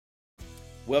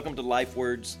Welcome to Life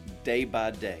Words Day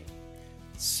by Day.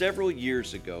 Several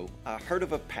years ago, I heard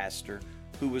of a pastor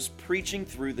who was preaching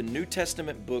through the New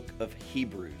Testament book of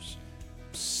Hebrews.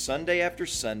 Sunday after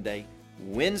Sunday,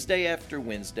 Wednesday after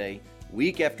Wednesday,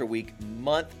 week after week,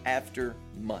 month after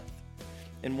month.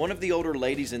 And one of the older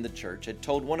ladies in the church had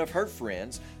told one of her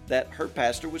friends that her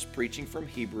pastor was preaching from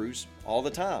Hebrews all the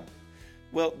time.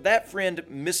 Well, that friend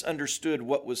misunderstood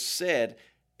what was said,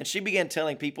 and she began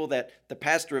telling people that the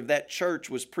pastor of that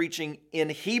church was preaching in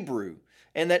Hebrew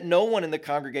and that no one in the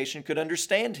congregation could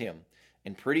understand him.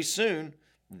 And pretty soon,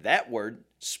 that word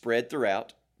spread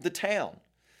throughout the town.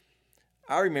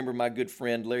 I remember my good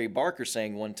friend Larry Barker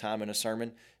saying one time in a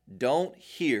sermon, "Don't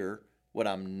hear what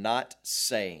I'm not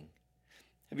saying."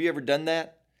 Have you ever done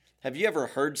that? Have you ever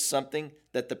heard something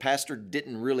that the pastor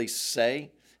didn't really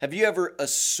say? Have you ever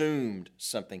assumed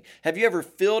something? Have you ever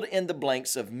filled in the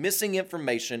blanks of missing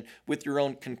information with your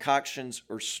own concoctions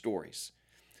or stories?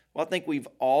 Well, I think we've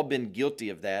all been guilty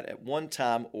of that at one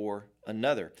time or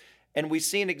another. And we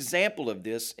see an example of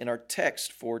this in our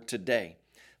text for today.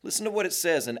 Listen to what it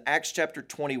says in Acts chapter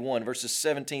 21, verses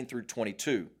 17 through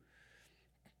 22.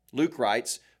 Luke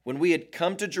writes, "When we had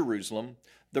come to Jerusalem,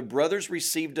 the brothers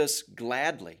received us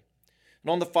gladly. And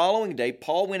on the following day,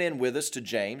 Paul went in with us to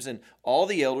James, and all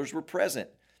the elders were present.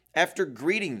 After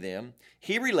greeting them,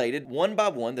 he related one by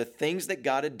one the things that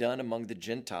God had done among the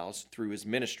Gentiles through his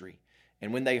ministry.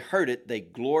 And when they heard it, they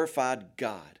glorified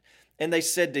God. And they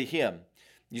said to him,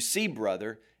 'You see,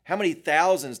 brother, how many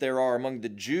thousands there are among the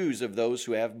Jews of those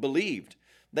who have believed.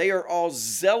 They are all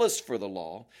zealous for the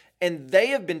law, and they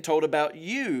have been told about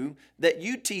you that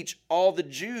you teach all the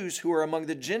Jews who are among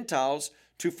the Gentiles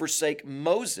to forsake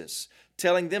Moses,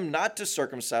 telling them not to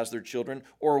circumcise their children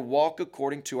or walk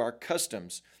according to our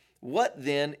customs. What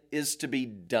then is to be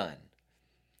done?'"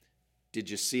 Did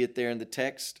you see it there in the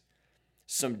text?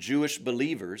 Some Jewish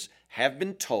believers have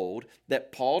been told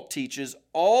that Paul teaches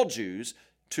all Jews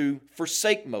to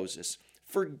forsake Moses,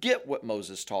 forget what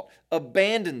Moses taught,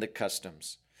 abandon the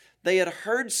customs. They had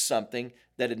heard something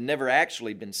that had never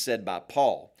actually been said by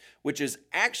Paul, which is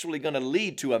actually going to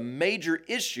lead to a major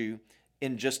issue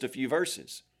in just a few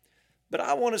verses. But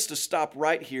I want us to stop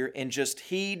right here and just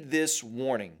heed this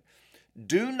warning.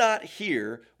 Do not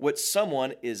hear what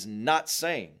someone is not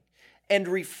saying, and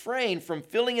refrain from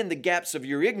filling in the gaps of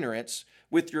your ignorance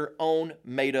with your own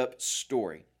made-up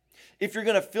story. If you're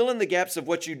going to fill in the gaps of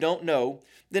what you don't know,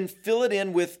 then fill it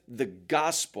in with the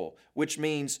gospel, which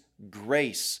means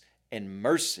grace and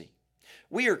mercy.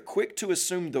 We are quick to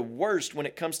assume the worst when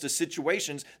it comes to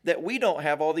situations that we don't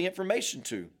have all the information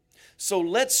to. So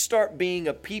let's start being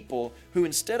a people who,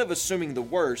 instead of assuming the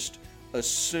worst,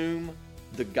 assume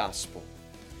the gospel.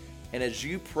 And as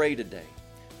you pray today,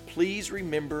 please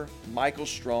remember Michael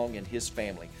Strong and his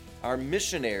family, our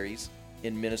missionaries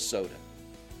in Minnesota.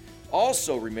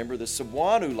 Also remember the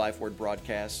Cebuano Life Word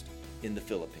broadcast in the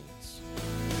Philippines.